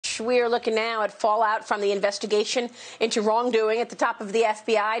We are looking now at fallout from the investigation into wrongdoing at the top of the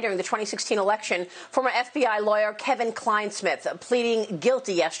FBI during the 2016 election. Former FBI lawyer Kevin Kleinsmith pleading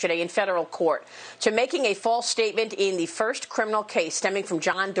guilty yesterday in federal court to making a false statement in the first criminal case stemming from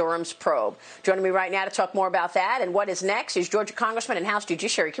John Durham's probe. Joining me right now to talk more about that and what is next is Georgia Congressman and House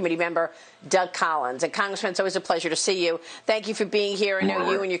Judiciary Committee member Doug Collins. And Congressman, it's always a pleasure to see you. Thank you for being here. I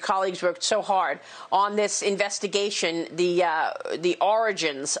know you and your colleagues worked so hard on this investigation, the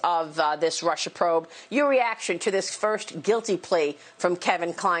origins of this Russia probe. Your reaction to this first guilty plea from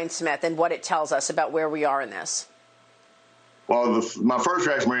Kevin Kleinsmith and what it tells us about where we are in this? Well, my first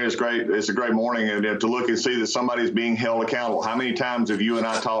reaction, Maria, is great. It's a great morning, and to look and see that somebody's being held accountable. How many times have you and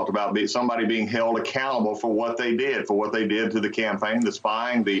I talked about somebody being held accountable for what they did to the campaign, the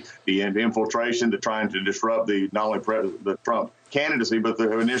spying, the infiltration, the trying to disrupt not only the Trump candidacy, but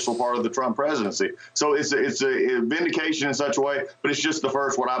the initial part of the Trump presidency. So it's a vindication in such a way, but it's just the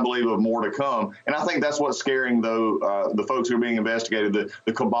first, what I believe, of more to come. And I think that's what's scaring, though, the folks who are being investigated,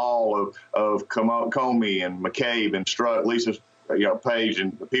 the cabal of Comey and McCabe and Strzok, Lisa Page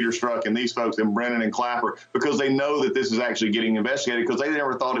and Peter Strzok and these folks and Brennan and Clapper, because they know that this is actually getting investigated because they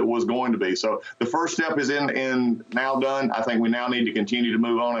never thought it was going to be. So the first step is in now done. I think we now need to continue to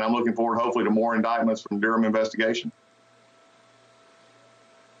move on, and I'm looking forward, hopefully, to more indictments from Durham investigation.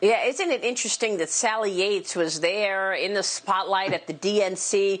 Yeah, isn't it interesting that Sally Yates was there in the spotlight at the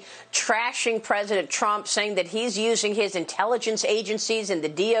DNC, trashing President Trump, saying that he's using his intelligence agencies and the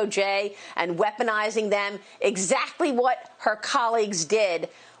DOJ and weaponizing them, exactly what her colleagues did.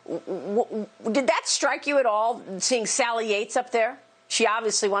 Did that strike you at all, seeing Sally Yates up there? She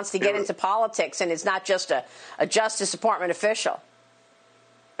obviously wants to get into politics and is not just a Justice Department official.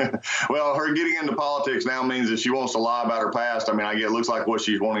 Well, her getting into politics now means that she wants to lie about her past. I mean, it looks like what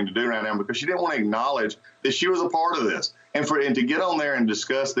she's wanting to do right now because she didn't want to acknowledge that she was a part of this. And to get on there and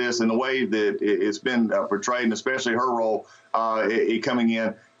discuss this in the way that it's been portrayed, and especially her role coming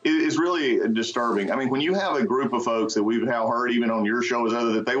in, is really disturbing. I mean, when you have a group of folks that we've now heard, even on your show,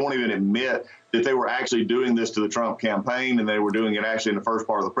 that they won't even admit that they were actually doing this to the Trump campaign and they were doing it actually in the first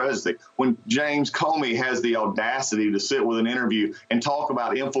part of the presidency. When James Comey has the audacity to sit with an interview and talk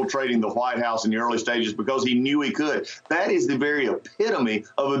about infiltrating the White House in the early stages because he knew he could, that is the very epitome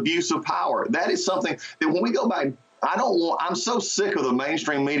of abuse of power. That is something that when we go back, I'm so sick of the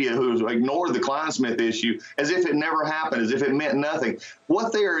mainstream media who ignored the Kleinsmith issue as if it never happened, as if it meant nothing.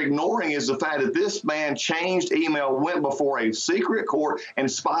 What they are ignoring is the fact that this man changed email, went before a secret court,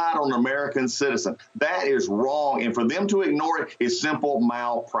 and spied on an American citizen. That is wrong, and for them to ignore it is simple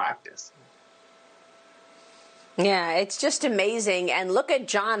malpractice. Yeah, it's just amazing. And look at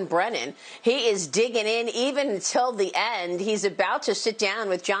John Brennan. He is digging in even until the end. He's about to sit down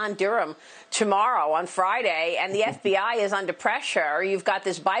with John Durham tomorrow on Friday, and the FBI is under pressure. You've got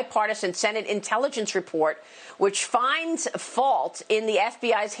this bipartisan Senate intelligence report which finds fault in the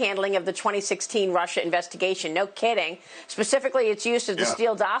FBI's handling of the 2016 Russia investigation. No kidding. Specifically, its use of the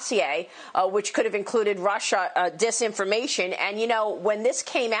Steele dossier, which could have included Russia disinformation. And, when this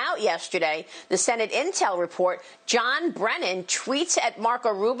came out yesterday, the Senate intel report, John Brennan tweets at Marco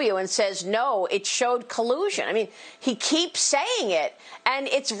Rubio and says, no, it showed collusion. I mean, he keeps saying it. And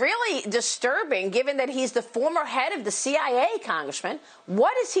it's really disturbing, given that he's the former head of the CIA, Congressman.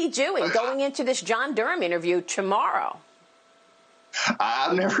 What is he doing going into this John Durham interview tomorrow?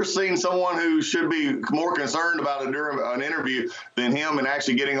 I've never seen someone who should be more concerned about an interview than him and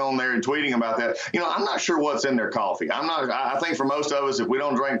actually getting on there and tweeting about that. I'm not sure what's in their coffee. I think for most of us, if we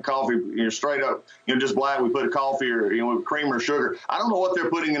don't drink coffee, straight up, just black, we put coffee or, with cream or sugar. I don't know what they're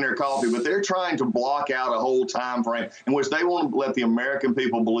putting in their coffee, but they're trying to block out a whole time frame in which they want to let the American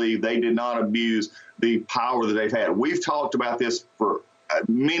people believe they did not abuse the power that they've had. We've talked about this for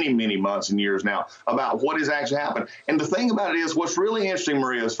many, many months and years now about what has actually happened. And the thing about it is, what's really interesting,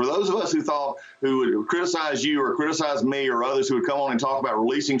 Maria, is for those of us who would criticize you or criticize me or others who would come on and talk about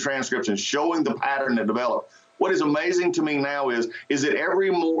releasing transcripts and showing the pattern that developed, what is amazing to me now is that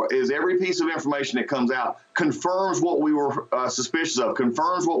every piece of information that comes out confirms what we were suspicious of,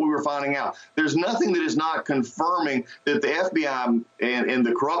 confirms what we were finding out. There's nothing that is not confirming that the FBI and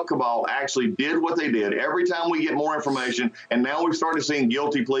the corrupt cabal actually did what they did. Every time we get more information, and now we've started seeing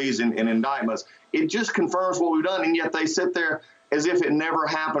guilty pleas and indictments, it just confirms what we've done, and yet they sit there as if it never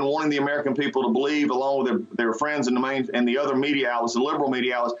happened, wanting the American people to believe, along with their friends in the other media outlets, the liberal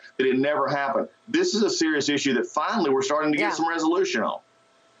media outlets, that it never happened. This is a serious issue that finally we're starting to get some resolution on.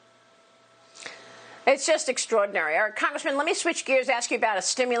 It's just extraordinary. All right, Congressman, let me switch gears, ask you about a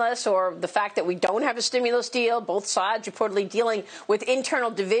stimulus or the fact that we don't have a stimulus deal. Both sides reportedly dealing with internal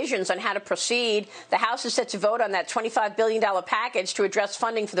divisions on how to proceed. The House is set to vote on that $25 billion package to address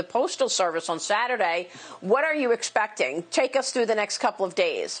funding for the Postal Service on Saturday. What are you expecting? Take us through the next couple of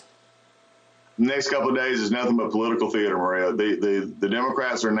days. The next couple of days is nothing but political theater, Maria. The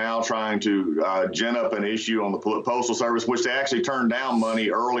Democrats are now trying to gin up an issue on the Postal Service, which they actually turned down money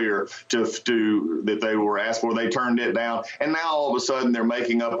earlier that they were asked for. They turned it down. And now all of a sudden they're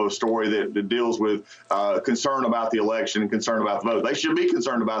making up a story that deals with concern about the election and concern about the vote. They should be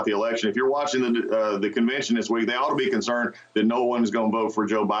concerned about the election. If you're watching the convention this week, they ought to be concerned that no one is going to vote for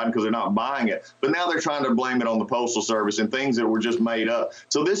Joe Biden because they're not buying it. But now they're trying to blame it on the Postal Service and things that were just made up.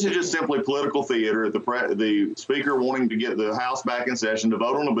 So this is just simply political theater. The Speaker wanting to get the House back in session to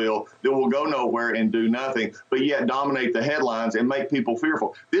vote on a bill that will go nowhere and do nothing, but yet dominate the headlines and make people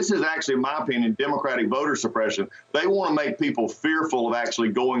fearful. This is actually, in my opinion, Democratic voter suppression. They want to make people fearful of actually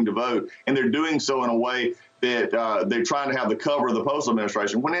going to vote, and they're doing so in a way that they're trying to have the cover of the Postal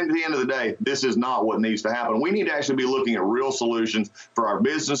Administration, when at the end of the day, this is not what needs to happen. We need to actually be looking at real solutions for our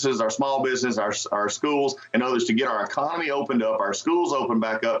businesses, our small business, our schools, and others to get our economy opened up, our schools opened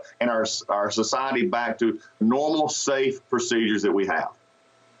back up, and our society back to normal, safe procedures that we have.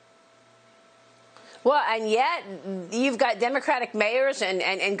 Well, and yet you've got Democratic mayors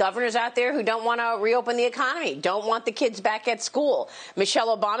and governors out there who don't want to reopen the economy, don't want the kids back at school.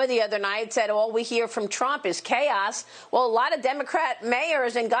 Michelle Obama the other night said all we hear from Trump is chaos. Well, a lot of Democrat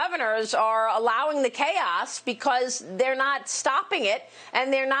mayors and governors are allowing the chaos because they're not stopping it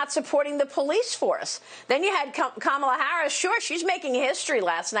and they're not supporting the police force. Then you had Kamala Harris. Sure, she's making history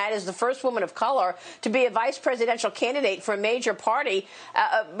last night as the first woman of color to be a vice presidential candidate for a major party.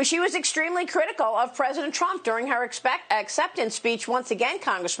 But she was extremely critical of President Trump during her acceptance speech. Once again,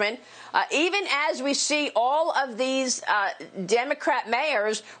 Congressman, even as we see all of these Democrat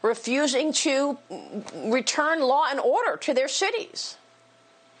mayors refusing to return law and order to their cities.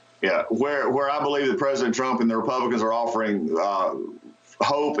 Yeah, where I believe that President Trump and the Republicans are offering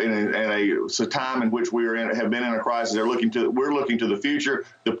hope and a time in which have been in a crisis. We're looking to the future.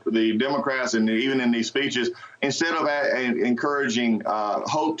 The Democrats, and even in these speeches, instead of encouraging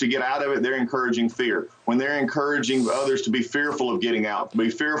hope to get out of it, they're encouraging fear. When they're encouraging others to be fearful of getting out, to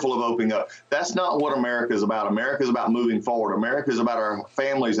be fearful of opening up, that's not what America is about. America is about moving forward. America is about our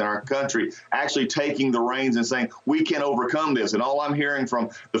families and our country actually taking the reins and saying, we can overcome this. And all I'm hearing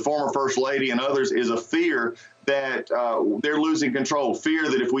from the former First Lady and others is a fear that they're losing control, fear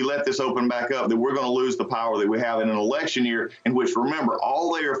that if we let this open back up, that we're going to lose the power that we have in an election year in which, remember,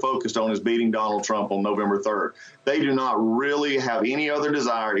 all they are focused on is beating Donald Trump on November 3rd. They do not really have any other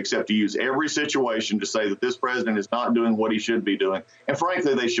desire except to use every situation to say that this president is not doing what he should be doing. And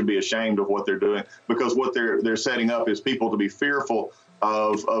frankly, they should be ashamed of what they're doing, because what they're setting up is people to be fearful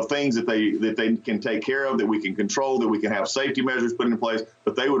of things that they can take care of, that we can control, that we can have safety measures put in place,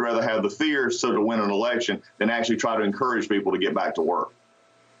 but they would rather have the fear so to win an election than actually try to encourage people to get back to work.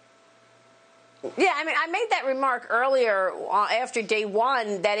 Yeah, I mean, I made that remark earlier after day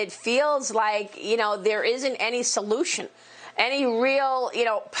one that it feels like, there isn't any solution, any real,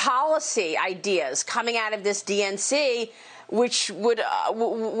 policy ideas coming out of this DNC, which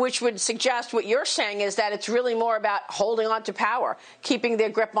would suggest what you're saying is that it's really more about holding on to power, keeping their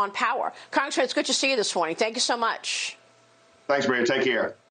grip on power. Congressman, it's good to see you this morning. Thank you so much. Thanks, Maria. Take care.